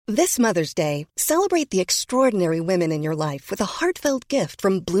This Mother's Day, celebrate the extraordinary women in your life with a heartfelt gift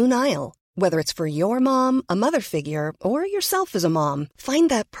from Blue Nile. Whether it's for your mom, a mother figure, or yourself as a mom, find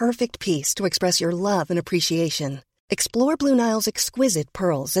that perfect piece to express your love and appreciation. Explore Blue Nile's exquisite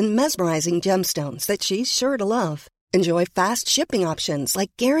pearls and mesmerizing gemstones that she's sure to love. Enjoy fast shipping options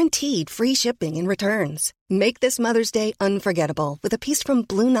like guaranteed free shipping and returns. Make this Mother's Day unforgettable with a piece from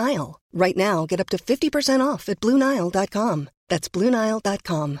Blue Nile. Right now, get up to 50% off at BlueNile.com. That's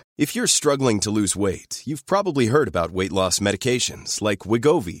BlueNile.com. If you're struggling to lose weight, you've probably heard about weight loss medications like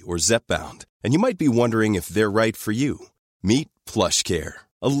Wegovy or Zepbound, and you might be wondering if they're right for you. Meet PlushCare,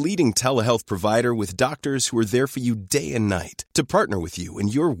 a leading telehealth provider with doctors who are there for you day and night to partner with you in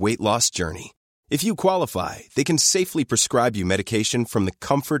your weight loss journey. If you qualify, they can safely prescribe you medication from the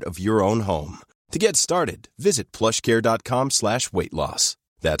comfort of your own home. To get started, visit plushcare.com/weightloss.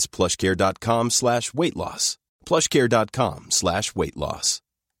 That's plushcare.com/weightloss. plushcare.com/weightloss.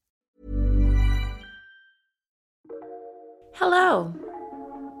 Hello,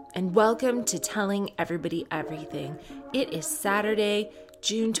 and welcome to Telling Everybody Everything. It is Saturday,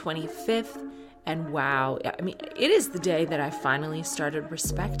 June 25th, and wow, it is the day that I finally started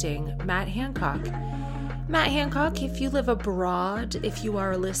respecting Matt Hancock. Matt Hancock, if you live abroad, if you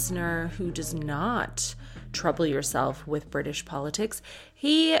are a listener who does not trouble yourself with British politics,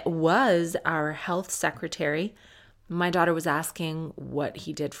 he was our health secretary. My daughter was asking what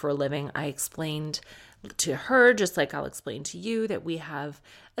he did for a living. I explained to her, just like I'll explain to you, that we have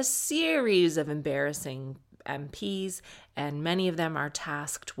a series of embarrassing MPs, and many of them are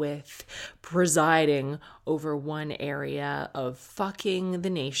tasked with presiding over one area of fucking the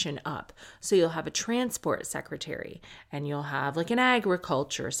nation up. So you'll have a transport secretary, and you'll have like an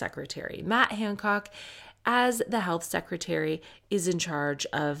agriculture secretary. Matt Hancock, as the health secretary, is in charge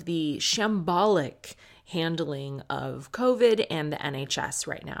of the shambolic handling of COVID and the NHS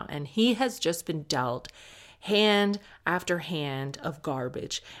right now. And he has just been dealt hand after hand of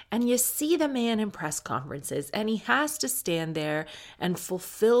garbage. And you see the man in press conferences, and he has to stand there and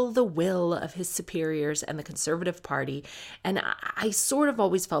fulfill the will of his superiors and the Conservative Party. And I sort of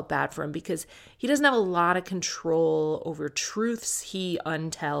always felt bad for him because he doesn't have a lot of control over truths he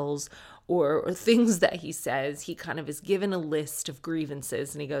untells or things that he says. He kind of is given a list of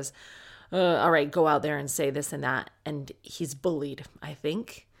grievances, and he goes, all right, go out there and say this and that. And he's bullied, I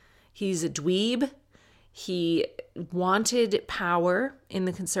think. He's a dweeb. He wanted power in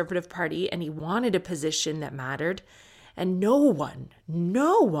the Conservative Party, and he wanted a position that mattered. And no one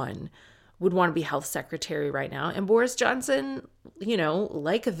would want to be health secretary right now. And Boris Johnson,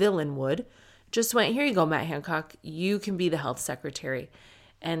 like a villain would, just went, here you go, Matt Hancock. You can be the health secretary.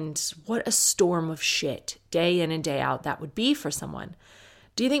 And what a storm of shit, day in and day out, that would be for someone.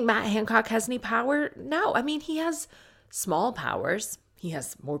 Do you think Matt Hancock has any power? No. I mean, he has small powers. He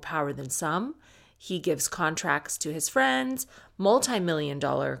has more power than some. He gives contracts to his friends,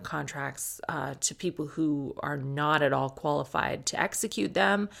 multi-million-dollar contracts to people who are not at all qualified to execute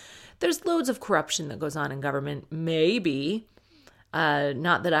them. There's loads of corruption that goes on in government, maybe.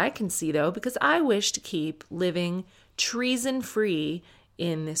 Not that I can see, though, because I wish to keep living treason-free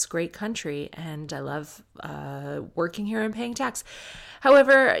in this great country, and I love working here and paying tax.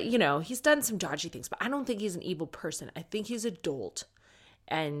 However, he's done some dodgy things, but I don't think he's an evil person. I think he's a dolt.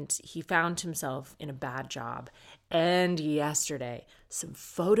 And he found himself in a bad job. And yesterday, some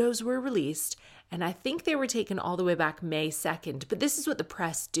photos were released, and I think they were taken all the way back May 2nd. But this is what the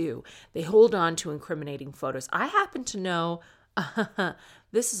press do. They hold on to incriminating photos. I happen to know,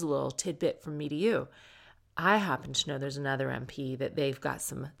 this is a little tidbit from me to you. I happen to know there's another MP that they've got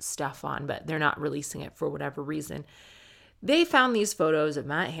some stuff on, but they're not releasing it for whatever reason. They found these photos of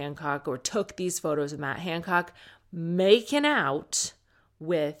Matt Hancock, or took these photos of Matt Hancock making out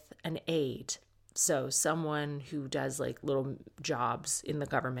with an aide. So someone who does like little jobs in the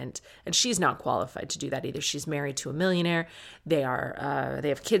government, and she's not qualified to do that either. She's married to a millionaire. They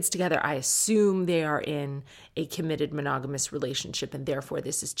have kids together. I assume they are in a committed monogamous relationship, and therefore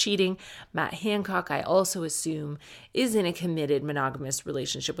this is cheating. Matt Hancock, I also assume, is in a committed monogamous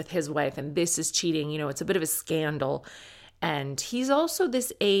relationship with his wife, and this is cheating. It's a bit of a scandal. And he's also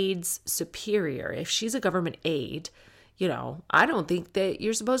this aide's superior. If she's a government aide, I don't think that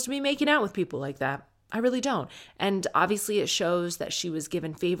you're supposed to be making out with people like that. I really don't. And obviously it shows that she was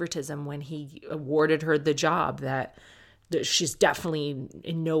given favoritism when he awarded her the job that she's definitely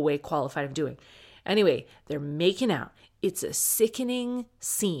in no way qualified of doing. Anyway, they're making out. It's a sickening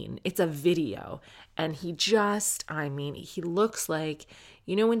scene. It's a video. And he looks like,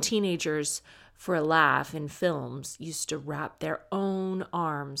 when teenagers, for a laugh in films, used to wrap their own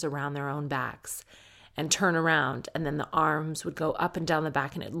arms around their own backs. and turn around, and then the arms would go up and down the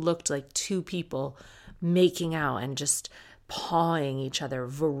back, and it looked like two people making out and just pawing each other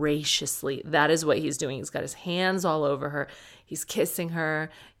voraciously. That is what he's doing. He's got his hands all over her. He's kissing her.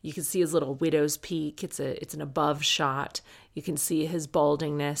 You can see his little widow's peak. It's an above shot. You can see his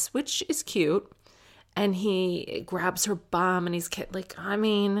baldingness, which is cute. And he grabs her bum and he's like, I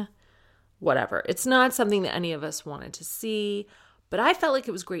mean, whatever. It's not something that any of us wanted to see, but I felt like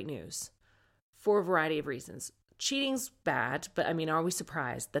it was great news for a variety of reasons. Cheating's bad, but I mean, are we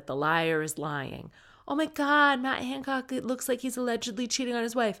surprised that the liar is lying? Oh my God, Matt Hancock, it looks like he's allegedly cheating on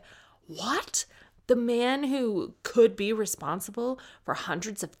his wife. What? The man who could be responsible for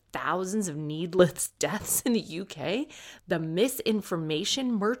hundreds of thousands of needless deaths in the UK? The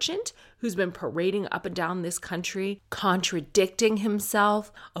misinformation merchant who's been parading up and down this country, contradicting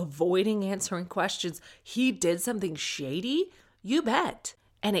himself, avoiding answering questions. He did something shady? You bet.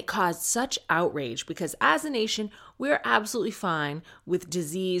 And it caused such outrage because as a nation, we're absolutely fine with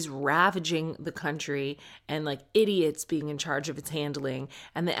disease ravaging the country and like idiots being in charge of its handling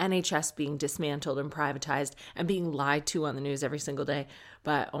and the NHS being dismantled and privatized and being lied to on the news every single day.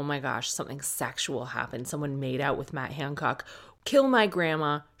 But oh my gosh, something sexual happened. Someone made out with Matt Hancock. Kill my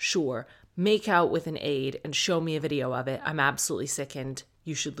grandma, sure. Make out with an aide and show me a video of it. I'm absolutely sickened.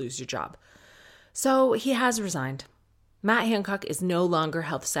 You should lose your job. So he has resigned. Matt Hancock is no longer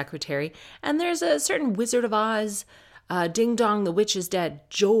health secretary, and there's a certain Wizard of Oz, ding dong, the witch is dead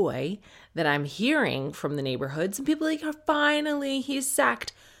joy that I'm hearing from the neighborhoods, and people are like, oh, finally, he's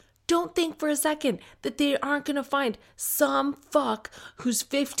sacked. Don't think for a second that they aren't going to find some fuck who's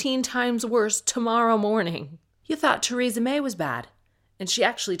 15 times worse tomorrow morning. You thought Theresa May was bad, and she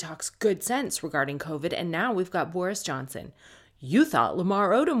actually talks good sense regarding COVID, and now we've got Boris Johnson. You thought Lamar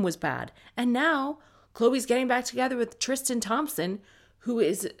Odom was bad, and now Chloe's getting back together with Tristan Thompson, who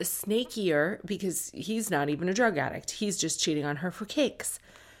is snakier because he's not even a drug addict. He's just cheating on her for cakes.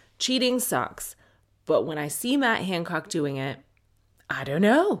 Cheating sucks. But when I see Matt Hancock doing it, I don't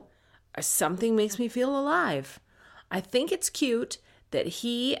know. Something makes me feel alive. I think it's cute that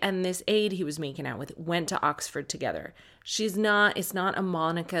he and this aide he was making out with went to Oxford together. It's not a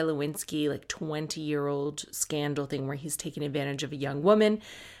Monica Lewinsky, like 20-year-old scandal thing where he's taking advantage of a young woman.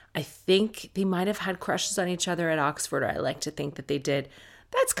 I think they might have had crushes on each other at Oxford, or I like to think that they did.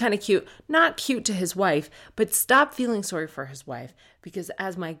 That's kind of cute. Not cute to his wife, but stop feeling sorry for his wife, because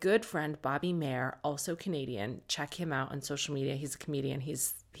as my good friend Bobby Mayer, also Canadian, check him out on social media. He's a comedian.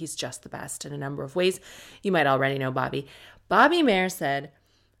 He's just the best in a number of ways. You might already know Bobby. Bobby Mayer said,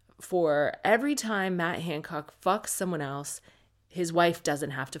 for every time Matt Hancock fucks someone else, his wife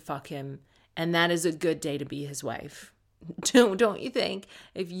doesn't have to fuck him, and that is a good day to be his wife. Don't you think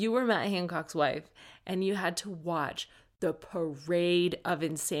if you were Matt Hancock's wife and you had to watch the parade of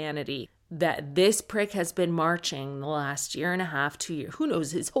insanity that this prick has been marching the last year and a half, 2 years, who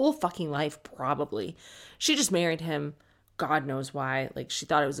knows, his whole fucking life probably. She just married him, God knows why. Like she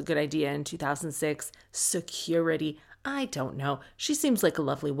thought it was a good idea in 2006. Security, I don't know. She seems like a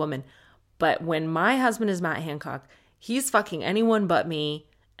lovely woman. But when my husband is Matt Hancock, he's fucking anyone but me,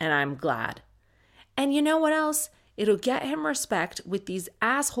 and I'm glad. And you know what else? It'll get him respect with these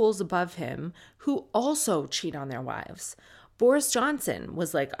assholes above him who also cheat on their wives. Boris Johnson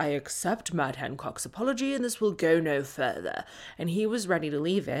was like, I accept Matt Hancock's apology and this will go no further. And he was ready to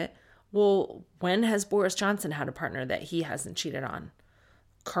leave it. Well, when has Boris Johnson had a partner that he hasn't cheated on?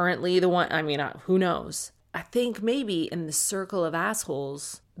 Currently the one, who knows? I think maybe in the circle of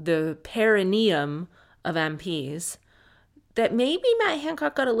assholes, the perineum of MPs, that maybe Matt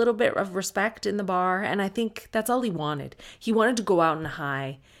Hancock got a little bit of respect in the bar, and I think that's all he wanted. He wanted to go out on a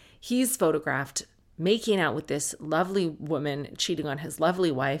high. He's photographed making out with this lovely woman, cheating on his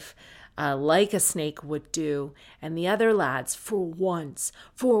lovely wife, like a snake would do. And the other lads, for once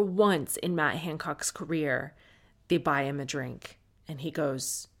in Matt Hancock's career, they buy him a drink. And he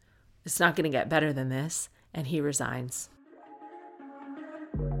goes, it's not going to get better than this. And he resigns.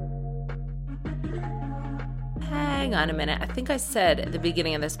 Hang on a minute. I think I said at the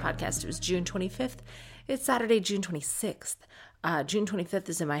beginning of this podcast it was June 25th. It's Saturday, June 26th. June 25th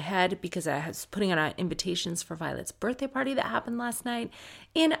is in my head because I was putting out invitations for Violet's birthday party that happened last night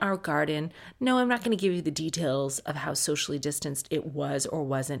in our garden. No, I'm not going to give you the details of how socially distanced it was or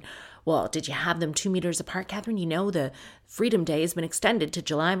wasn't. Well, did you have them 2 meters apart, Catherine? You know the Freedom Day has been extended to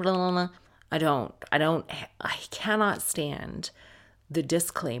July. Blah, blah, blah. I cannot stand the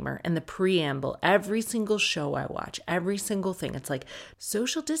disclaimer and the preamble, every single show I watch, every single thing. It's like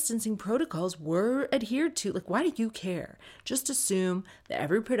social distancing protocols were adhered to. Like, why do you care? Just assume that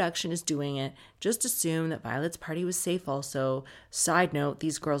every production is doing it. Just assume that Violet's party was safe also. Side note,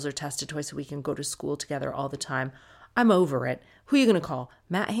 these girls are tested twice a week and go to school together all the time. I'm over it. Who are you going to call?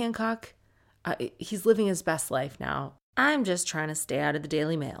 Matt Hancock? He's living his best life now. I'm just trying to stay out of the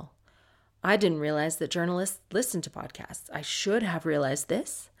Daily Mail. I didn't realize that journalists listen to podcasts. I should have realized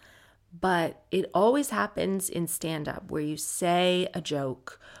this, but it always happens in stand-up where you say a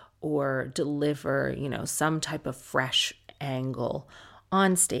joke or deliver, some type of fresh angle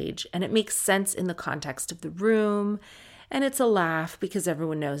on stage, and it makes sense in the context of the room, and it's a laugh because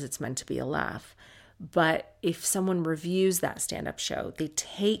everyone knows it's meant to be a laugh. But if someone reviews that stand-up show, they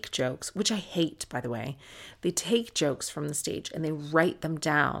take jokes, which I hate, by the way. They take jokes from the stage and they write them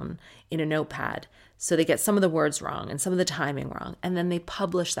down in a notepad. So they get some of the words wrong and some of the timing wrong. And then they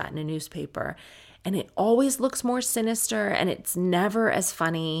publish that in a newspaper. And it always looks more sinister and it's never as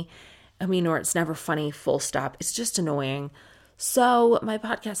funny. Or it's never funny, full stop. It's just annoying. So my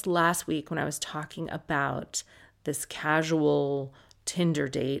podcast last week when I was talking about this casual Tinder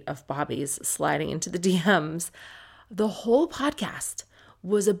date of Bobby's sliding into the DMs, the whole podcast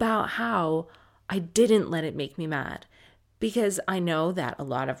was about how I didn't let it make me mad, because I know that a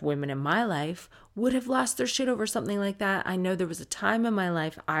lot of women in my life would have lost their shit over something like that. I know there was a time in my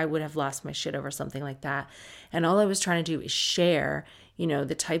life I would have lost my shit over something like that. And all I was trying to do is share,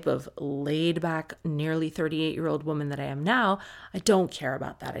 the type of laid back, nearly 38-year-old woman that I am now. I don't care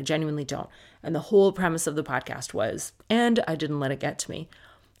about that. I genuinely don't. And the whole premise of the podcast was, and I didn't let it get to me.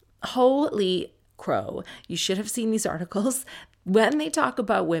 Holy crow. You should have seen these articles. When they talk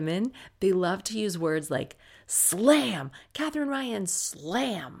about women, they love to use words like slam. Catherine Ryan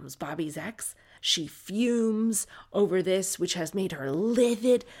slams Bobby's ex. She fumes over this, which has made her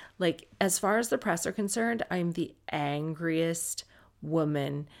livid. Like, as far as the press are concerned, I'm the angriest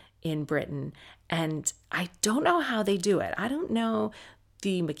woman in Britain. And I don't know how they do it. I don't know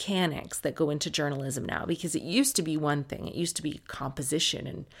the mechanics that go into journalism now, because it used to be one thing. It used to be composition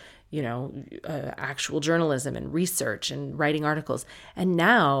and, actual journalism and research and writing articles. And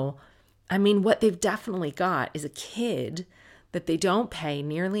now, what they've definitely got is a kid that they don't pay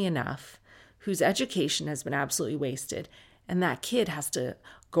nearly enough, whose education has been absolutely wasted. And that kid has to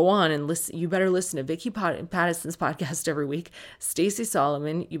go on and listen. You better listen to Vicky Pattison's podcast every week. Stacey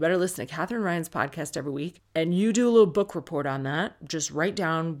Solomon, you better listen to Catherine Ryan's podcast every week. And you do a little book report on that. Just write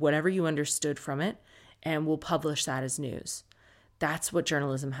down whatever you understood from it, and we'll publish that as news. That's what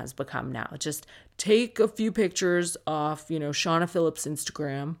journalism has become now. Just take a few pictures off, Shauna Phillips'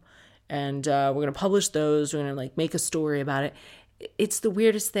 Instagram, and we're going to publish those. We're going to make a story about it. It's the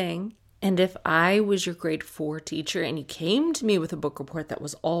weirdest thing. And if I was your grade 4 teacher and you came to me with a book report that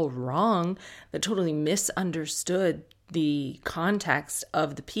was all wrong, that totally misunderstood the context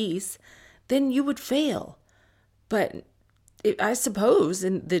of the piece, then you would fail. But I suppose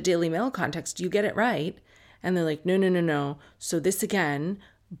in the Daily Mail context, you get it right. And they're like, no. So this again,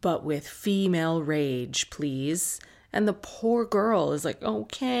 but with female rage, please. And the poor girl is like,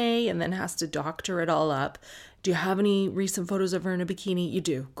 okay, and then has to doctor it all up. Do you have any recent photos of her in a bikini? You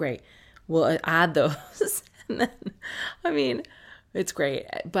do. Great. We'll add those. And then, it's great.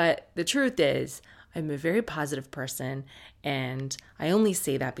 But the truth is, I'm a very positive person, and I only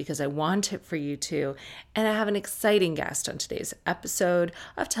say that because I want it for you too. And I have an exciting guest on today's episode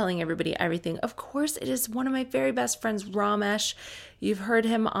of Telling Everybody Everything. Of course, it is one of my very best friends, Ramesh. You've heard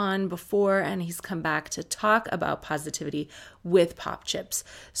him on before, and he's come back to talk about positivity with Pop Chips.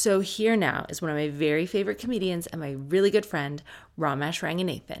 So here now is one of my very favorite comedians and my really good friend, Ramesh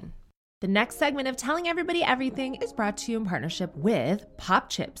Ranganathan. The next segment of Telling Everybody Everything is brought to you in partnership with Pop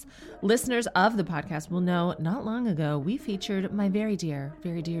Chips. Listeners of the podcast will know not long ago we featured my very dear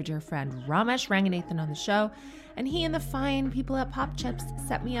friend Ramesh Ranganathan on the show, and he and the fine people at Pop Chips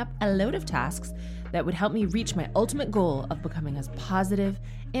set me up a load of tasks that would help me reach my ultimate goal of becoming as positive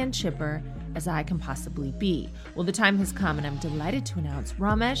and chipper as I can possibly be. Well, the time has come, and I'm delighted to announce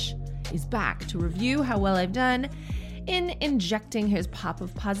Ramesh is back to review how well I've done in injecting his pop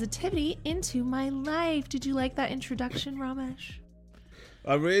of positivity into my life. Did you like that introduction, Ramesh?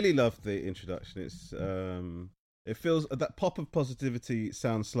 I really loved the introduction. It's it feels that pop of positivity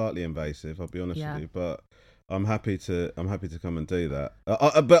sounds slightly invasive, I'll be honest with you, but I'm happy to come and do that.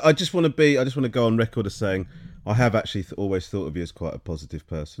 But I just want to go on record as saying I have actually always thought of you as quite a positive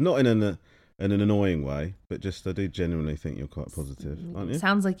person, not in an annoying way, but just I do genuinely think you're quite positive, aren't you?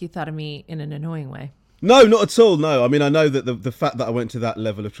 Sounds like you thought of me in an annoying way. No, not at all. No, I mean, I know that the fact that I went to that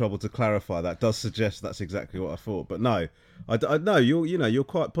level of trouble to clarify that does suggest that's exactly what I thought. But no, I know you're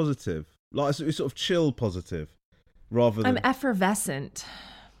quite positive, like sort of chill positive, rather than. I'm effervescent.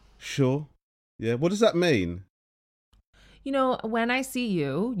 Sure. Yeah. What does that mean? You know, when I see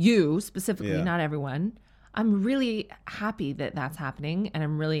you specifically, not everyone, I'm really happy that that's happening, and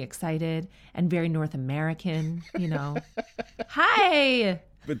I'm really excited and very North American. You know, hi.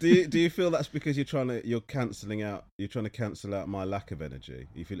 But do you feel that's because you're trying to cancel out my lack of energy?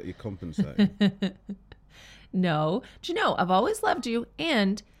 You feel like you're compensating? No. Do you know, I've always loved you.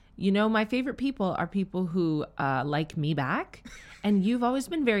 And, you know, my favorite people are people who like me back. And you've always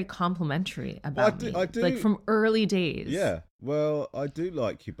been very complimentary about me. I do. Like from early days. Yeah. Well, I do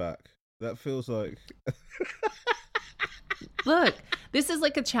like you back. That feels like... Look, this is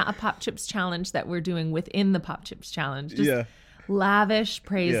like a Pop Chips challenge that we're doing within the Pop Chips challenge. Just lavish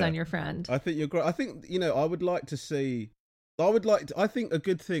praise on your friend. I think you're great. I think, you know, I think a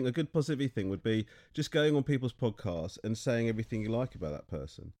good positivity thing would be just going on people's podcasts and saying everything you like about that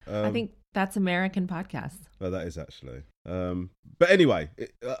person. I think that's American podcasts. Well, that is actually. But anyway,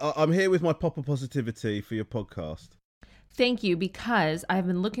 I'm here with my pop of positivity for your podcast. Thank you, because I've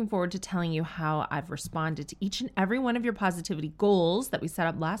been looking forward to telling you how I've responded to each and every one of your positivity goals that we set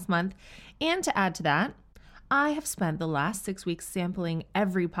up last month. And to add to that, I have spent the last 6 weeks sampling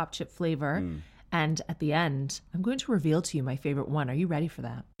every pop chip flavor. And at the end, I'm going to reveal to you my favorite one. Are you ready for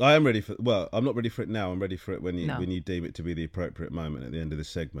that? I am ready for. Well, I'm not ready for it now. I'm ready for it when you deem it to be the appropriate moment at the end of this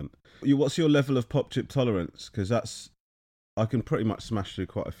segment. What's your level of pop chip tolerance? Because I can pretty much smash through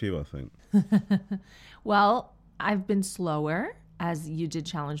quite a few, I think. Well, I've been slower, as you did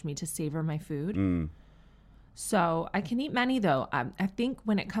challenge me to savor my food. So I can eat many, though. I think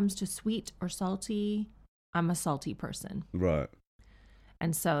when it comes to sweet or salty, I'm a salty person. Right.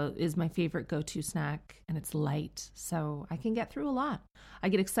 And so is my favorite go-to snack, and it's light, so I can get through a lot. I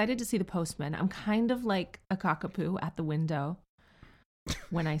get excited to see the postman. I'm kind of like a cockapoo at the window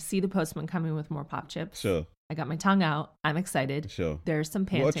when I see the postman coming with more pop chips. Sure. I got my tongue out. I'm excited. Sure. There's some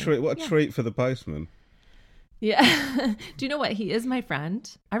panting. What a treat for the postman. Yeah. Do you know what? He is my friend.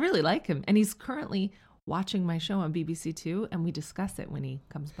 I really like him, and he's currently watching my show on BBC Two, and we discuss it when he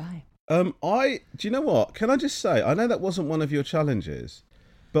comes by. Do you know what? Can I just say, I know that wasn't one of your challenges,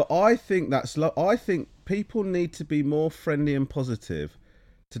 but I think I think people need to be more friendly and positive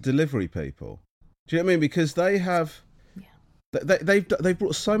to delivery people. Do you know what I mean? Because they have, they've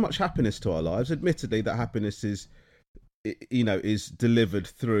brought so much happiness to our lives. Admittedly, that happiness is delivered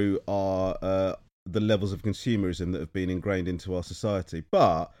through the levels of consumerism that have been ingrained into our society.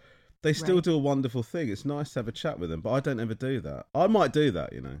 But they still do a wonderful thing. It's nice to have a chat with them, but I don't ever do that. I might do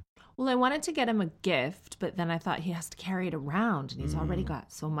that, you know. Well, I wanted to get him a gift, but then I thought he has to carry it around, and he's already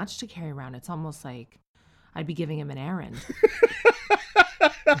got so much to carry around. It's almost like I'd be giving him an errand.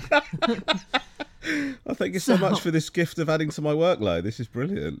 I thank you so much for this gift of adding to my workload. This is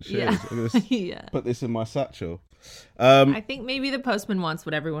brilliant. Cheers. I'm going to put this in my satchel. I think maybe the postman wants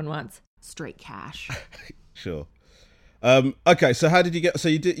what everyone wants: straight cash. Sure. Okay, so how did you get? So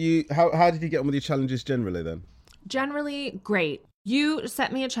how did you get on with your challenges generally then? Generally, great. You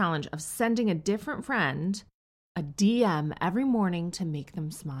set me a challenge of sending a different friend a DM every morning to make them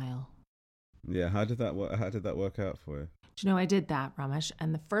smile. Yeah, how did that work out for you? Do you know, I did that, Ramesh,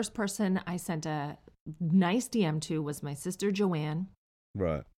 and the first person I sent a nice DM to was my sister Joanne.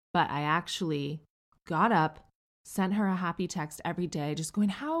 Right. But I actually got up, sent her a happy text every day, just going,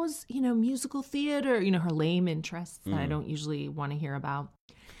 how's, musical theater, her lame interests that I don't usually want to hear about.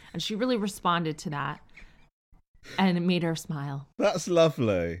 And she really responded to that. And it made her smile. That's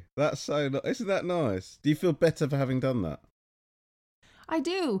lovely. That's so nice. Isn't that nice? Do you feel better for having done that? I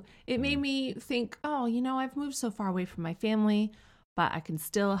do. It made me think, I've moved so far away from my family, but I can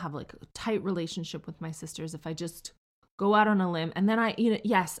still have like a tight relationship with my sisters if I just go out on a limb. And then I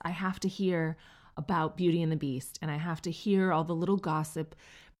have to hear about Beauty and the Beast, and I have to hear all the little gossip,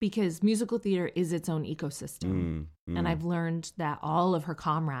 because musical theater is its own ecosystem. And I've learned that all of her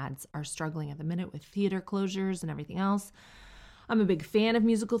comrades are struggling at the minute with theater closures and everything else. I'm a big fan of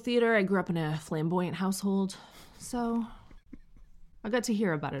musical theater. I grew up in a flamboyant household, so I got to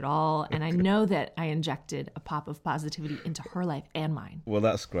hear about it all. And I know that I injected a pop of positivity into her life and mine. Well,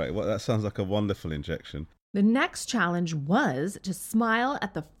 that's great. Well, that sounds like a wonderful injection. The next challenge was to smile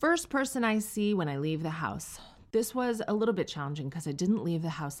at the first person I see when I leave the house. This was a little bit challenging because I didn't leave the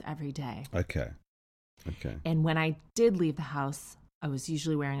house every day. Okay. And when I did leave the house, I was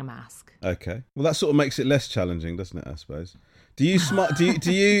usually wearing a mask. Okay. Well, that sort of makes it less challenging, doesn't it, I suppose? Do you smile? Do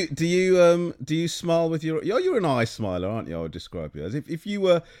you smile with your? You're an eye smiler, aren't you? I would describe you as if you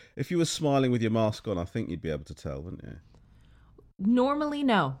were smiling with your mask on. I think you'd be able to tell, wouldn't you? Normally,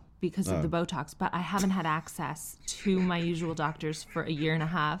 no, because of the Botox, but I haven't had access to my usual doctors for 1.5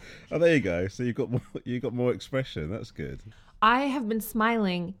 years. Oh, there you go. So you got more expression. That's good. I have been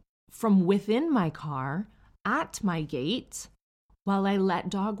smiling from within my car at my gate while I let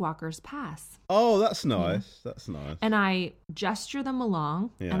dog walkers pass. Oh, that's nice. Yeah. That's nice. And I gesture them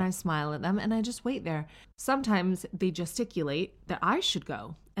along and I smile at them and I just wait there. Sometimes they gesticulate that I should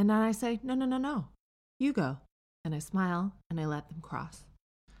go. And then I say, no, you go. And I smile and I let them cross.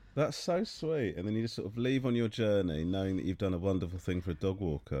 That's so sweet. And then you just sort of leave on your journey knowing that you've done a wonderful thing for a dog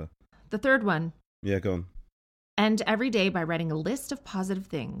walker. The third one. Yeah, go on. End every day by writing a list of positive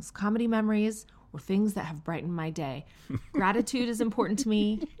things, comedy memories, or things that have brightened my day. Gratitude is important to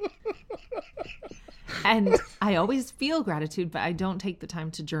me. And I always feel gratitude, but I don't take the time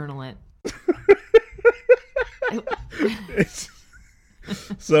to journal it.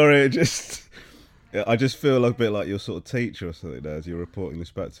 Sorry, I just feel a bit like your sort of teacher or something now as you're reporting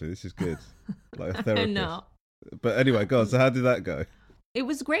this back to me. This is good. Like a therapist. No. But anyway, go on. So how did that go? It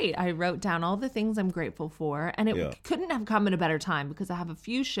was great. I wrote down all the things I'm grateful for, and it couldn't have come at a better time because I have a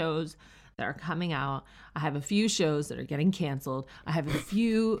few shows that are coming out. I have a few shows that are getting canceled. I have a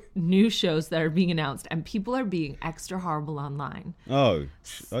few new shows that are being announced, and people are being extra horrible online. Oh,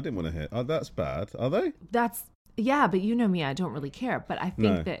 I didn't want to hear. Oh, that's bad. Are they? Yeah, but you know me, I don't really care. But I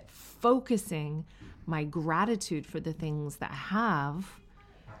think that focusing my gratitude for the things that I have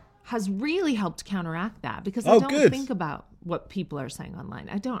has really helped counteract that because I don't think about what people are saying online.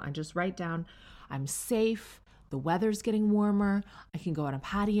 I don't. I just write down, I'm safe. The weather's getting warmer. I can go on a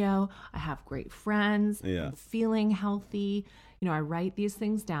patio. I have great friends. Yeah. I'm feeling healthy. You know, I write these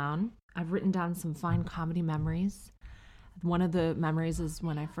things down. I've written down some fine comedy memories. One of the memories is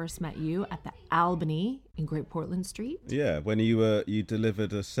when I first met you at the Albany in Great Portland Street. Yeah, when you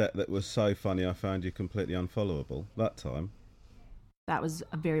delivered a set that was so funny I found you completely unfollowable that time. That was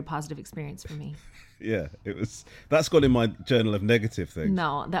a very positive experience for me. Yeah, it was. That's gone in my journal of negative things.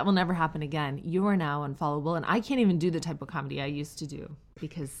 No, that will never happen again. You are now unfollowable, and I can't even do the type of comedy I used to do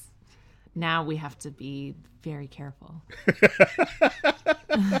because now we have to be very careful.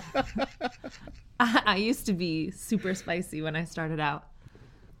 I used to be super spicy when I started out.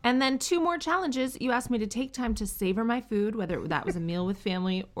 And then 2 more challenges. You asked me to take time to savor my food, whether that was a meal with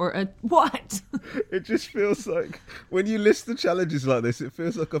family or a what? It just feels like when you list the challenges like this, it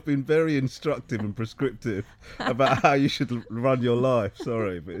feels like I've been very instructive and prescriptive about how you should run your life.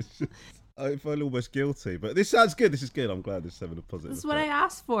 Sorry, but it's just, I feel almost guilty. But this sounds good. This is good. I'm glad this is having a positive This is what I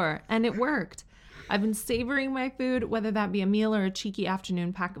asked for, and it worked. I've been savoring my food, whether that be a meal or a cheeky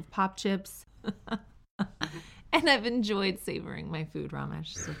afternoon pack of pop chips. And I've enjoyed savoring my food,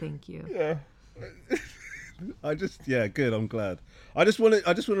 Ramesh, so thank you. Yeah. Good, I'm glad. I just want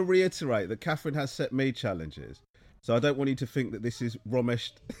to reiterate that Catherine has set me challenges. So I don't want you to think that this is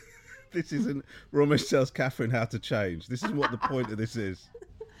Ramesh. This isn't Ramesh tells Catherine how to change. This is what the point of this is.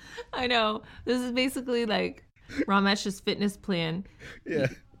 I know. This is basically like Ramesh's fitness plan. Yeah.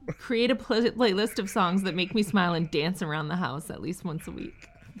 Create a playlist of songs that make me smile and dance around the house at least once a week.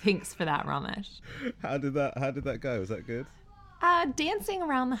 Thanks for that, Ramesh. How did that go? Was that good? Dancing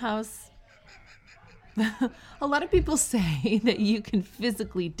around the house. A lot of people say that you can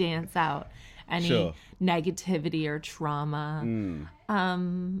physically dance out any negativity or trauma.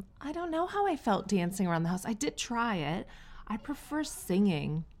 I don't know how I felt dancing around the house. I did try it. I prefer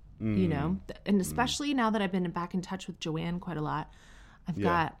singing, you know, and especially now that I've been back in touch with Joanne quite a lot.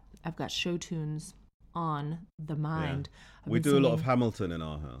 I've got show tunes on the mind. We do a lot of Hamilton in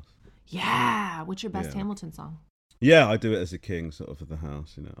our house. Yeah. What's your best Hamilton song? Yeah, I do it as a king, sort of, of the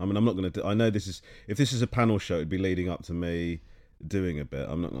house. You know, I mean, I'm not going to. I know this is. If this is a panel show, it'd be leading up to me doing a bit.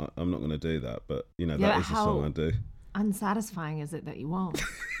 I'm not going to do that. But you know, that is the song I do. Unsatisfying is it that you won't?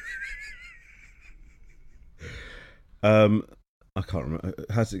 I can't remember.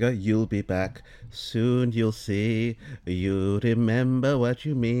 How's it go? You'll be back soon. You'll see. You remember what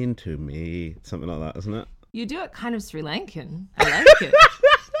you mean to me. Something like that, isn't it? You do it kind of Sri Lankan. I like it.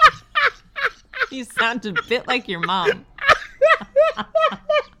 You sound a bit like your mom.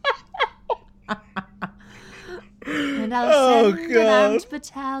 And I'll send an armed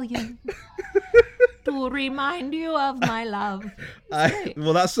battalion to remind you of my love.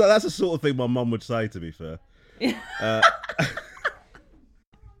 Well, that's the sort of thing my mum would say, to be fair.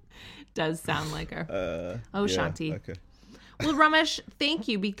 Does sound like her. Shanti. Okay. Well, Ramesh, thank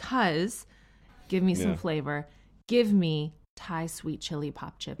you, because give me some flavor. Give me Thai sweet chili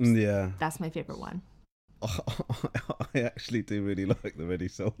pop chips. Yeah. That's my favorite one. I actually do really like the ready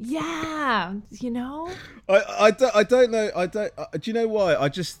salt. Yeah, you know. I don't know. Do you know why? I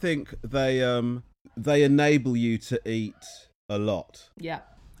just think they enable you to eat a lot. Yeah,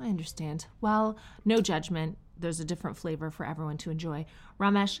 I understand. Well, no judgment. There's a different flavor for everyone to enjoy.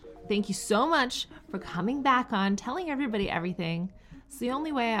 Ramesh, thank you so much for coming back on, telling everybody everything. It's the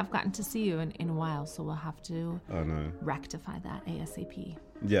only way I've gotten to see you in a while, so we'll have to rectify that ASAP.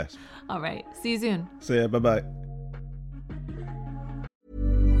 Yes. All right. See you soon. See ya. Bye-bye.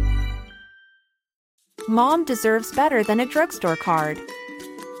 Mom deserves better than a drugstore card.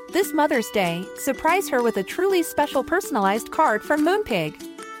 This Mother's Day, surprise her with a truly special personalized card from Moonpig.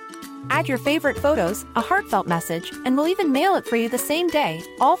 Add your favorite photos, a heartfelt message, and we'll even mail it for you the same day,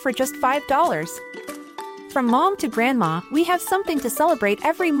 all for just $5. From mom to grandma, we have something to celebrate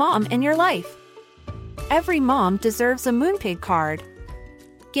every mom in your life. Every mom deserves a Moonpig card.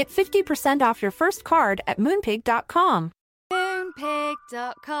 Get 50% off your first card at Moonpig.com.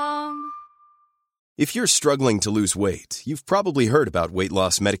 Moonpig.com. If you're struggling to lose weight, you've probably heard about weight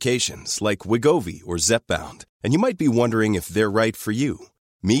loss medications like Wegovy or Zepbound, and you might be wondering if they're right for you.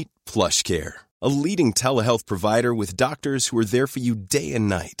 Meet PlushCare, a leading telehealth provider with doctors who are there for you day and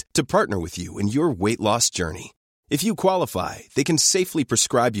night to partner with you in your weight loss journey. If you qualify, they can safely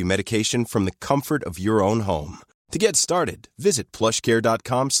prescribe you medication from the comfort of your own home. To get started, visit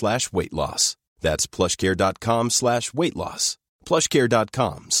plushcare.com/weightloss. That's plushcare.com/weightloss.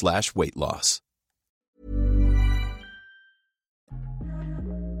 plushcare.com/weightloss.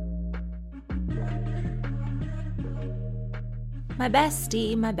 My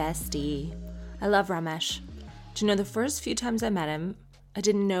bestie. I love Ramesh. Do you know, the first few times I met him, I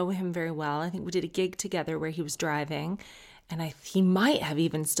didn't know him very well. I think we did a gig together where he was driving, and he might have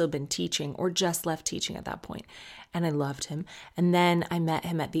even still been teaching or just left teaching at that point. And I loved him. And then I met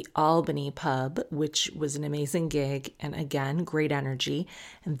him at the Albany pub, which was an amazing gig. And again, great energy.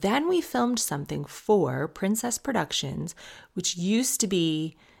 And then we filmed something for Princess Productions, which used to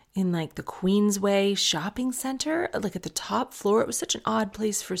be in like the Queensway shopping center, like at the top floor. It was such an odd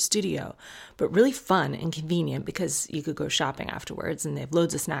place for a studio, but really fun and convenient because you could go shopping afterwards, and they have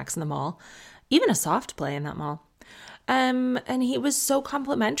loads of snacks in the mall, even a soft play in that mall. And he was so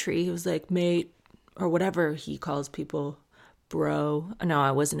complimentary. He was like, mate, or whatever he calls people, bro. No,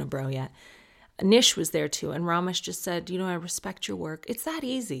 I wasn't a bro yet. Nish was there too, and Ramesh just said, you know, I respect your work. It's that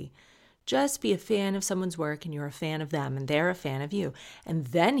easy. Just be a fan of someone's work and you're a fan of them and they're a fan of you. And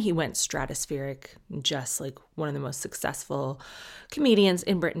then he went stratospheric, just like one of the most successful comedians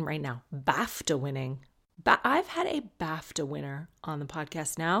in Britain right now. BAFTA winning. I've had a BAFTA winner on the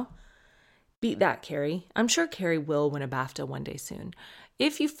podcast now. Beat that, Carrie. I'm sure Carrie will win a BAFTA one day soon.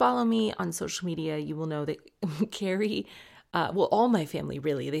 If you follow me on social media, you will know that Carrie, all my family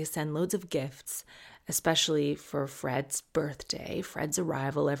really, they send loads of gifts, especially for Fred's birthday, Fred's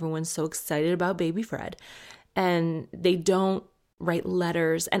arrival. Everyone's so excited about baby Fred. And they don't write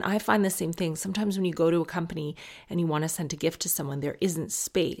letters. And I find the same thing. Sometimes when you go to a company and you want to send a gift to someone, there isn't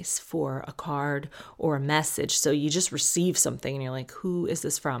space for a card or a message. So you just receive something and you're like, who is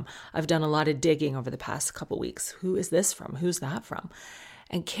this from? I've done a lot of digging over the past couple weeks. Who is this from? Who's that from?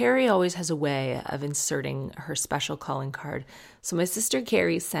 And Carrie always has a way of inserting her special calling card. So my sister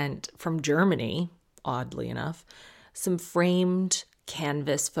Carrie sent from Germany, oddly enough, some framed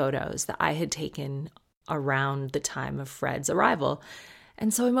canvas photos that I had taken around the time of Fred's arrival.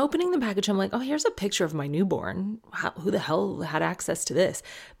 And so I'm opening the package. I'm like, oh, here's a picture of my newborn. Who the hell had access to this?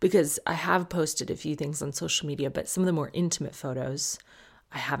 Because I have posted a few things on social media, but some of the more intimate photos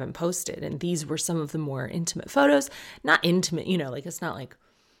I haven't posted. And these were some of the more intimate photos. Not intimate, you know, like it's not like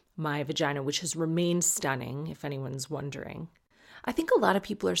my vagina, which has remained stunning, if anyone's wondering. I think a lot of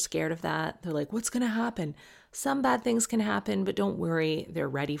people are scared of that. They're like, what's going to happen? Some bad things can happen, but don't worry. They're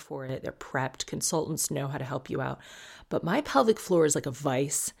ready for it. They're prepped. Consultants know how to help you out. But my pelvic floor is like a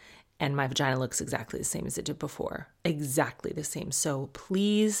vice, and my vagina looks exactly the same as it did before. Exactly the same. So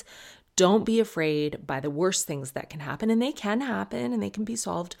please don't be afraid by the worst things that can happen. And they can happen, and they can be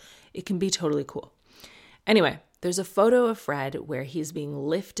solved. It can be totally cool. Anyway, there's a photo of Fred where he's being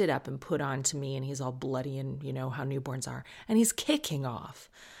lifted up and put onto me, and he's all bloody, and you know how newborns are, and he's kicking off.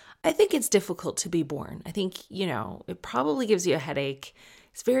 I think it's difficult to be born. I think, you know, it probably gives you a headache.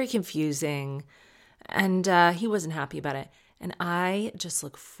 It's very confusing, and he wasn't happy about it. And I just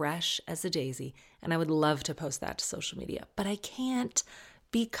look fresh as a daisy, and I would love to post that to social media, but I can't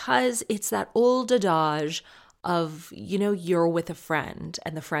because it's that old adage of, you know, you're with a friend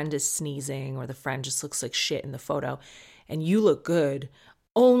and the friend is sneezing or the friend just looks like shit in the photo and you look good.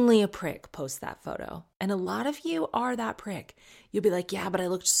 Only a prick posts that photo. And a lot of you are that prick. You'll be like, yeah, but I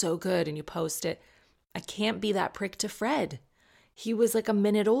looked so good, and you post it. I can't be that prick to Fred. He was like a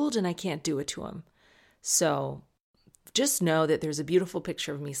minute old and I can't do it to him. So just know that there's a beautiful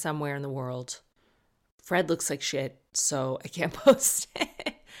picture of me somewhere in the world. Fred looks like shit, so I can't post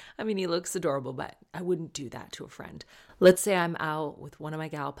it. I mean, he looks adorable, but I wouldn't do that to a friend. Let's say I'm out with one of my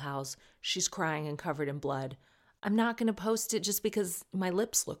gal pals. She's crying and covered in blood. I'm not going to post it just because my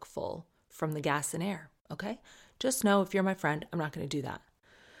lips look full from the gas and air, okay? Just know if you're my friend, I'm not going to do that.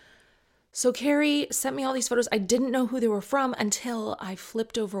 So Carrie sent me all these photos. I didn't know who they were from until I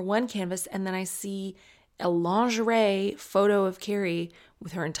flipped over one canvas and then I see a lingerie photo of Carrie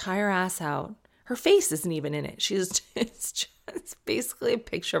with her entire ass out. Her face isn't even in it. It's just basically a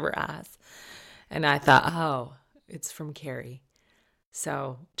picture of her ass. And I thought, oh, it's from Carrie.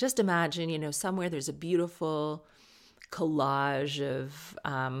 So just imagine, somewhere there's a beautiful collage of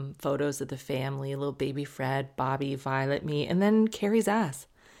photos of the family, little baby Fred, Bobby, Violet, me, and then Carrie's ass.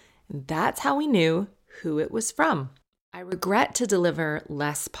 And that's how we knew who it was from. I regret to deliver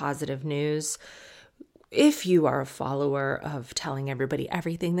less positive news. If you are a follower of Telling Everybody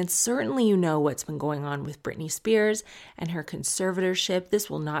Everything, then certainly you know what's been going on with Britney Spears and her conservatorship. This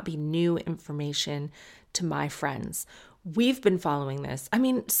will not be new information to my friends. We've been following this. I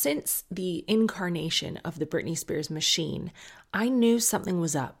mean, since the incarnation of the Britney Spears machine, I knew something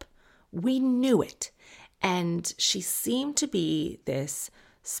was up. We knew it. And she seemed to be this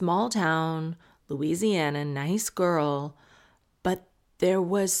small town, Louisiana, nice girl, but there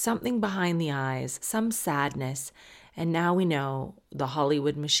was something behind the eyes, some sadness, and now we know the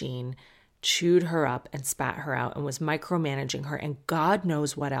Hollywood machine chewed her up and spat her out and was micromanaging her, and God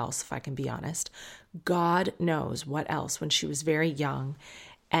knows what else, if I can be honest. God knows what else when she was very young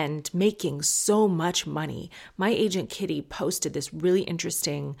and making so much money. My agent Kitty posted this really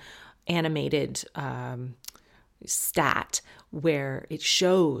interesting animated stat where it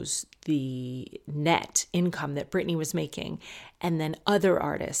shows the net income that Britney was making and then other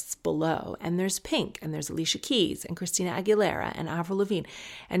artists below. And there's Pink and there's Alicia Keys and Christina Aguilera and Avril Lavigne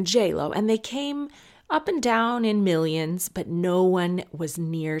and J-Lo. And they came up and down in millions, but no one was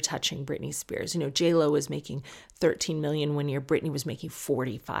near touching Britney Spears. J-Lo was making 13 million one year. Britney was making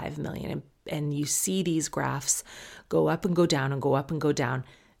 45 million. And you see these graphs go up and go down and go up and go down.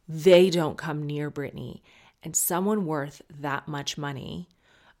 They don't come near Britney. And someone worth that much money,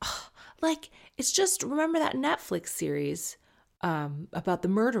 it's just, remember that Netflix series about the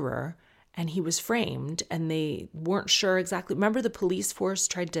murderer, and he was framed and they weren't sure exactly. Remember the police force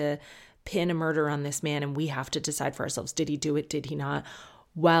tried to pin a murder on this man and we have to decide for ourselves, did he do it, did he not?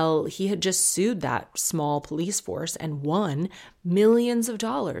 Well, he had just sued that small police force and won millions of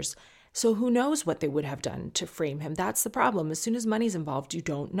dollars. So who knows what they would have done to frame him? That's the problem. As soon as money's involved, you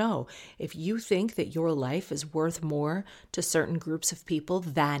don't know. If you think that your life is worth more to certain groups of people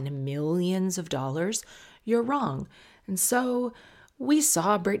than millions of dollars, you're wrong. And so we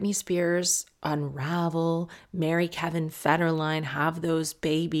saw Britney Spears unravel, marry Kevin Federline, have those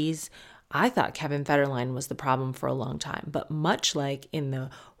babies. I thought Kevin Federline was the problem for a long time. But much like in the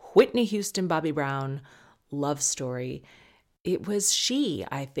Whitney Houston, Bobby Brown love story, it was she,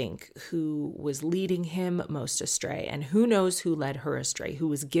 I think, who was leading him most astray. And who knows who led her astray, who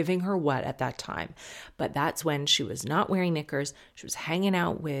was giving her what at that time. But that's when she was not wearing knickers. She was hanging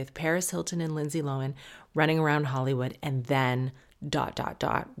out with Paris Hilton and Lindsay Lohan, running around Hollywood. And then ...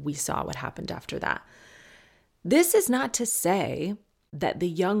 we saw what happened after that. This is not to say that the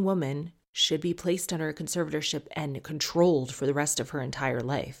young woman should be placed under a conservatorship and controlled for the rest of her entire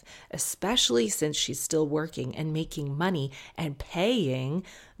life, especially since she's still working and making money and paying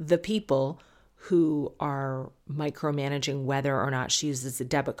the people who are micromanaging whether or not she uses a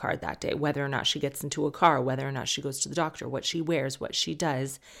debit card that day, whether or not she gets into a car, whether or not she goes to the doctor, what she wears, what she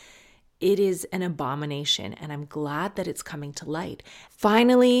does. It is an abomination, and I'm glad that it's coming to light.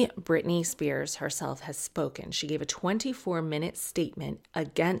 Finally, Britney Spears herself has spoken. She gave a 24-minute statement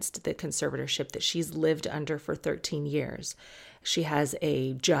against the conservatorship that she's lived under for 13 years. She has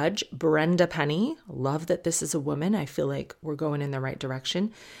a judge, Brenda Penny. Love that this is a woman. I feel like we're going in the right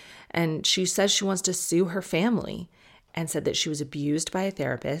direction. And she says she wants to sue her family and said that she was abused by a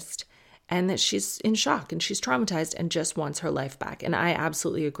therapist and that she's in shock and she's traumatized and just wants her life back. And I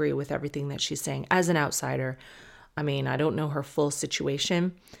absolutely agree with everything that she's saying. As an outsider, I mean, I don't know her full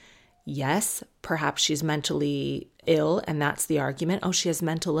situation. Yes, perhaps she's mentally ill, and that's the argument. Oh, she has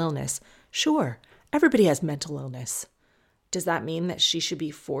mental illness. Sure, everybody has mental illness. Does that mean that she should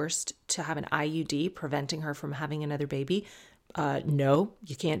be forced to have an IUD preventing her from having another baby? No,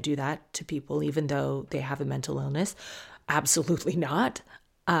 you can't do that to people even though they have a mental illness. Absolutely not.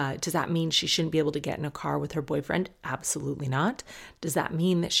 Does that mean she shouldn't be able to get in a car with her boyfriend? Absolutely not. Does that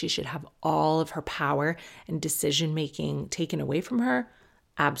mean that she should have all of her power and decision-making taken away from her?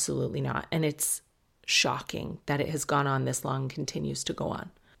 Absolutely not. And it's shocking that it has gone on this long and continues to go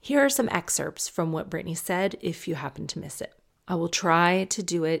on. Here are some excerpts from what Britney said if you happen to miss it. I will try to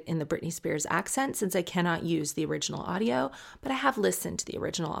do it in the Britney Spears accent since I cannot use the original audio, but I have listened to the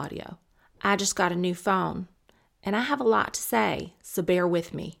original audio. I just got a new phone. And I have a lot to say, so bear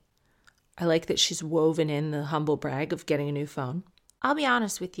with me. I like that she's woven in the humble brag of getting a new phone. I'll be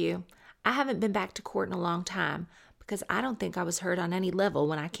honest with you, I haven't been back to court in a long time because I don't think I was heard on any level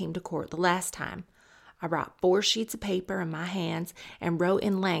when I came to court the last time. I brought 4 sheets of paper in my hands and wrote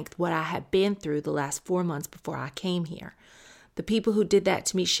in length what I had been through the last 4 months before I came here. The people who did that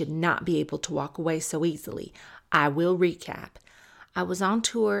to me should not be able to walk away so easily. I will recap. I was on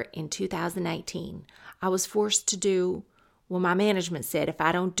tour in 2018. I was forced to do, my management said if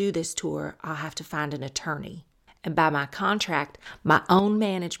I don't do this tour, I'll have to find an attorney. And by my contract, my own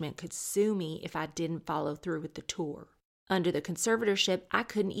management could sue me if I didn't follow through with the tour. Under the conservatorship, I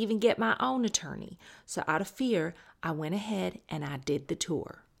couldn't even get my own attorney. So out of fear, I went ahead and I did the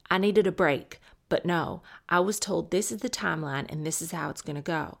tour. I needed a break, but no, I was told this is the timeline and this is how it's going to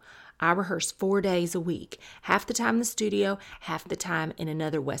go. I rehearsed 4 days a week, half the time in the studio, half the time in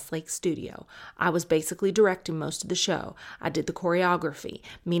another Westlake studio. I was basically directing most of the show. I did the choreography,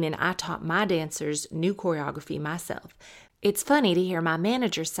 meaning I taught my dancers new choreography myself. It's funny to hear my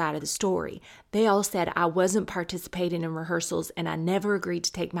manager's side of the story. They all said I wasn't participating in rehearsals and I never agreed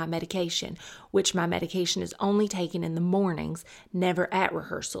to take my medication, which my medication is only taken in the mornings, never at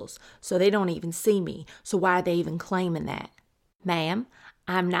rehearsals. So they don't even see me. So why are they even claiming that? Ma'am,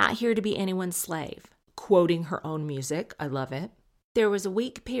 I'm not here to be anyone's slave. Quoting her own music. I love it. There was a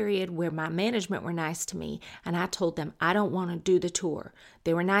week period where my management were nice to me and I told them I don't want to do the tour.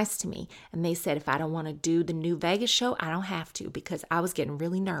 They were nice to me and they said if I don't want to do the new Vegas show, I don't have to because I was getting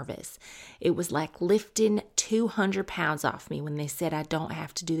really nervous. It was like lifting 200 pounds off me when they said I don't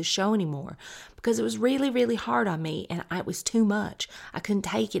have to do the show anymore because it was really, really hard on me and it was too much. I couldn't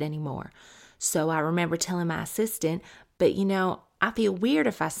take it anymore. So I remember telling my assistant, but I feel weird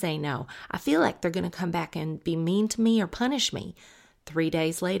if I say no. I feel like they're going to come back and be mean to me or punish me. 3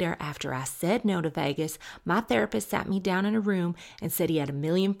 days later, after I said no to Vegas, my therapist sat me down in a room and said he had a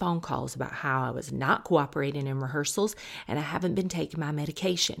million phone calls about how I was not cooperating in rehearsals and I haven't been taking my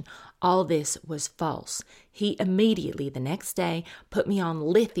medication. All this was false. He immediately, the next day, put me on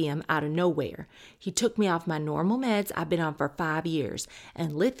lithium out of nowhere. He took me off my normal meds I've been on for 5 years,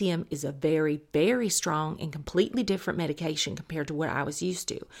 and lithium is a very, very strong and completely different medication compared to what I was used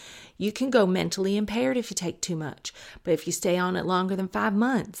to. You can go mentally impaired if you take too much, but if you stay on it longer than 5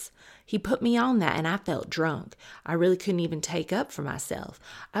 months. He put me on that and I felt drunk. I really couldn't even take up for myself.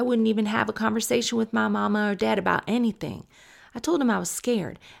 I wouldn't even have a conversation with my mama or dad about anything. I told him I was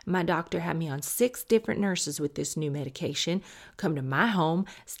scared. My doctor had me on 6 different nurses with this new medication, come to my home,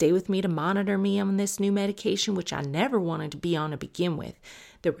 stay with me to monitor me on this new medication, which I never wanted to be on to begin with.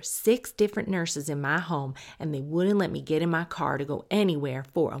 There were 6 different nurses in my home, and they wouldn't let me get in my car to go anywhere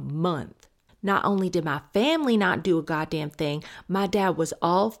for a month. Not only did my family not do a goddamn thing, my dad was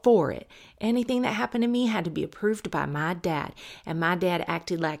all for it. Anything that happened to me had to be approved by my dad. And my dad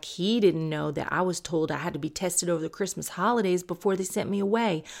acted like he didn't know that I was told I had to be tested over the Christmas holidays before they sent me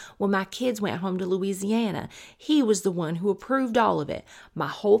away. When my kids went home to Louisiana, he was the one who approved all of it. My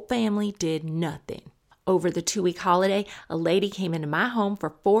whole family did nothing. Over the 2-week holiday, a lady came into my home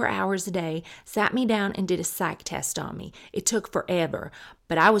for 4 hours a day, sat me down and did a psych test on me. It took forever,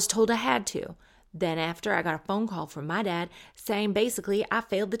 but I was told I had to. Then after, I got a phone call from my dad saying basically I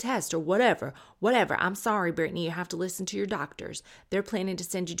failed the test or whatever. I'm sorry, Brittany, you have to listen to your doctors. They're planning to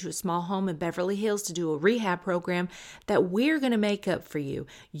send you to a small home in Beverly Hills to do a rehab program that we're going to make up for you.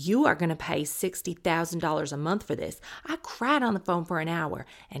 You are going to pay $60,000 a month for this. I cried on the phone for an hour,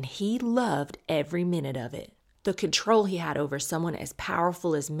 and he loved every minute of it. The control he had over someone as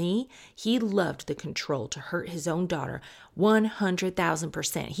powerful as me, he loved the control to hurt his own daughter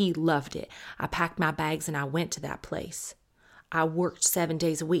 100,000%. He loved it. I packed my bags and I went to that place. I worked 7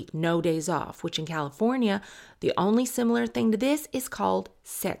 days a week, no days off, which in California, the only similar thing to this is called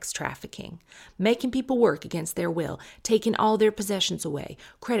sex trafficking. Making people work against their will, taking all their possessions away,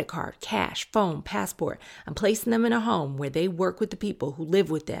 credit card, cash, phone, passport, and placing them in a home where they work with the people who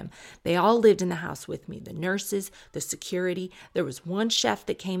live with them. They all lived in the house with me, the nurses, the security. There was one chef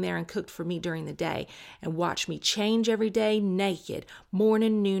that came there and cooked for me during the day and watched me change every day naked,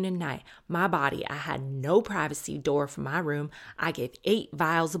 morning, noon, and night. My body, I had no privacy door from my room. I gave 8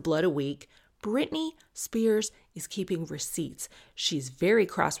 vials of blood a week, Britney Spears is keeping receipts. She's very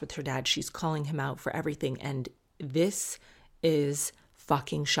cross with her dad. She's calling him out for everything. And this is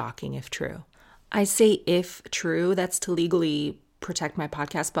fucking shocking if true. I say if true, that's to legally protect my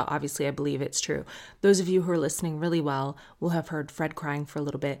podcast, but obviously I believe it's true. Those of you who are listening really well will have heard Fred crying for a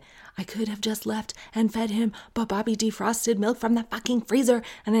little bit. I could have just left and fed him, but Bobby defrosted milk from the fucking freezer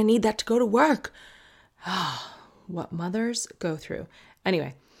and I need that to go to work. What mothers go through.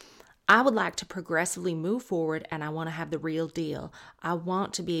 Anyway, I would like to progressively move forward and I want to have the real deal. I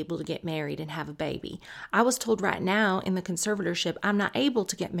want to be able to get married and have a baby. I was told right now in the conservatorship, I'm not able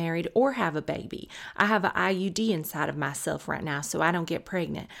to get married or have a baby. I have an IUD inside of myself right now, so I don't get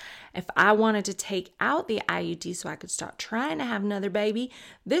pregnant. If I wanted to take out the IUD so I could start trying to have another baby,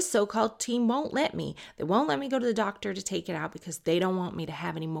 this so-called team won't let me. They won't let me go to the doctor to take it out because they don't want me to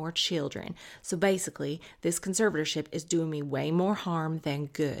have any more children. So basically, this conservatorship is doing me way more harm than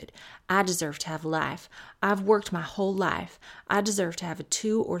good. I deserve to have life. I've worked my whole life. I deserve to have a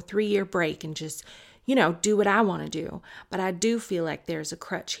 2 or 3 year break and just, do what I want to do. But I do feel like there's a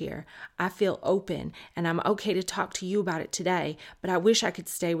crutch here. I feel open and I'm okay to talk to you about it today, but I wish I could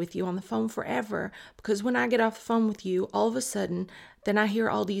stay with you on the phone forever because when I get off the phone with you, all of a sudden, then I hear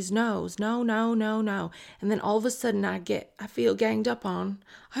all these no's. No. And then all of a sudden I feel ganged up on.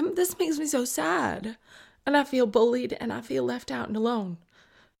 This makes me so sad. And I feel bullied and I feel left out and alone.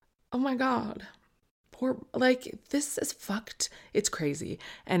 Oh my God. This is fucked. It's crazy.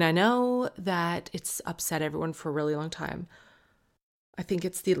 And I know that it's upset everyone for a really long time. I think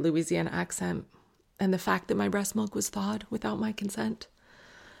it's the Louisiana accent and the fact that my breast milk was thawed without my consent.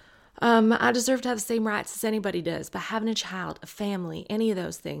 I deserve to have the same rights as anybody does, but having a child, a family, any of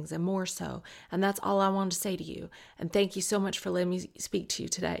those things, and more so. And that's all I wanted to say to you. And thank you so much for letting me speak to you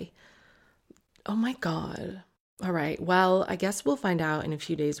today. Oh my God. All right. Well, I guess we'll find out in a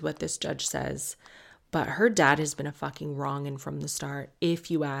few days what this judge says. But her dad has been a fucking wrong'un from the start, if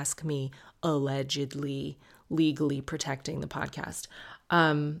you ask me, allegedly, legally protecting the podcast.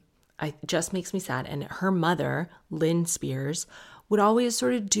 It just makes me sad. And her mother, Lynn Spears, would always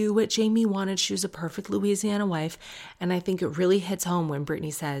sort of do what Jamie wanted. She was a perfect Louisiana wife. And I think it really hits home when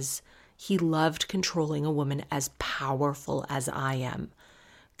Britney says, he loved controlling a woman as powerful as I am.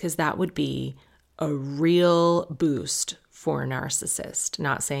 Because that would be a real boost for a narcissist.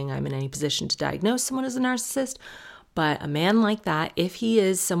 Not saying I'm in any position to diagnose someone as a narcissist, but a man like that, if he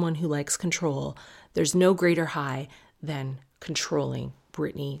is someone who likes control, there's no greater high than controlling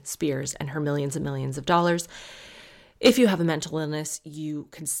Britney Spears and her millions and millions of dollars. If you have a mental illness, you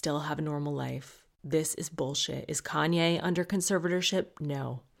can still have a normal life. This is bullshit. Is Kanye under conservatorship?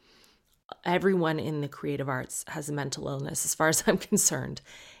 No. Everyone in the creative arts has a mental illness as far as I'm concerned.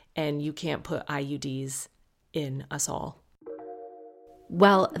 And you can't put IUDs in us all.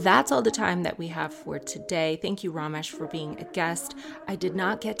 Well, that's all the time that we have for today. Thank you, Ramesh, for being a guest. I did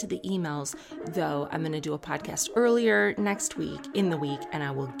not get to the emails, though I'm going to do a podcast earlier next week, in the week, and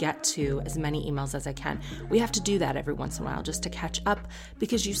I will get to as many emails as I can. We have to do that every once in a while just to catch up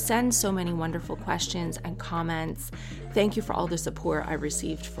because you send so many wonderful questions and comments. Thank you for all the support I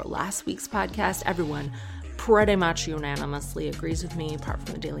received for last week's podcast. Everyone pretty much unanimously agrees with me, apart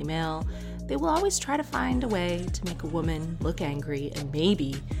from the Daily Mail. They will always try to find a way to make a woman look angry and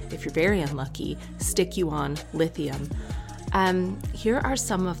maybe, if you're very unlucky, stick you on lithium. Here are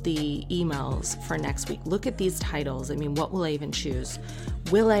some of the emails for next week. Look at these titles. I mean, what will I even choose?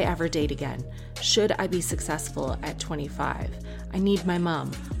 Will I ever date again? Should I be successful at 25? I need my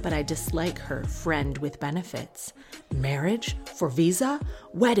mom, but I dislike her. Friend with benefits. Marriage? For visa?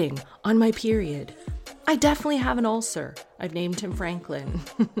 Wedding? On my period? I definitely have an ulcer. I've named him Franklin.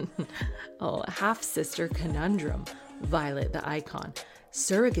 Oh, half-sister conundrum. Violet the icon.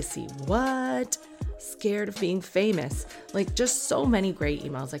 Surrogacy. What? Scared of being famous. Just so many great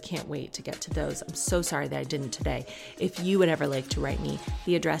emails. I can't wait to get to those. I'm so sorry that I didn't today. If you would ever like to write me,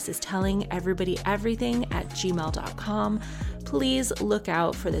 the address is tellingeverybodyeverything@gmail.com. Please look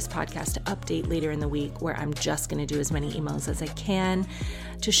out for this podcast to update later in the week where I'm just going to do as many emails as I can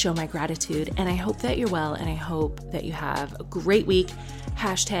to show my gratitude. And I hope that you're well and I hope that you have a great week.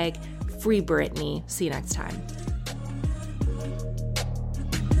 #Free Britney. See you next time.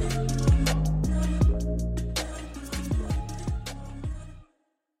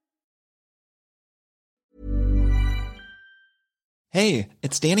 Hey,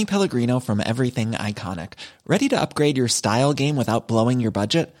 it's Danny Pellegrino from Everything Iconic. Ready to upgrade your style game without blowing your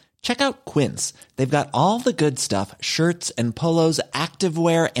budget? Check out Quince. They've got all the good stuff, shirts and polos,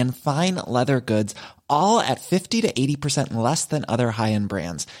 activewear, and fine leather goods, all at 50 to 80% less than other high-end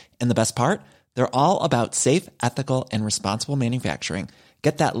brands. And the best part? They're all about safe, ethical, and responsible manufacturing.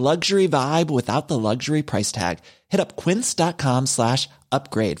 Get that luxury vibe without the luxury price tag. Hit up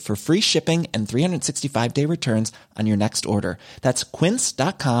quince.com/upgrade for free shipping and 365-day returns on your next order. That's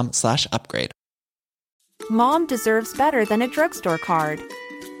quince.com/upgrade. Mom deserves better than a drugstore card.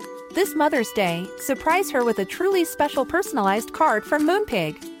 This Mother's Day, surprise her with a truly special personalized card from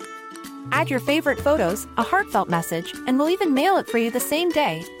Moonpig. Add your favorite photos, a heartfelt message, and we'll even mail it for you the same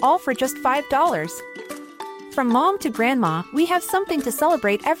day, all for just $5. From mom to grandma, we have something to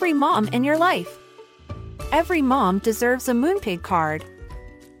celebrate every mom in your life. Every mom deserves a Moonpig card.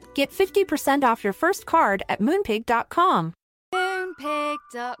 Get 50% off your first card at Moonpig.com.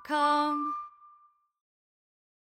 Moonpig.com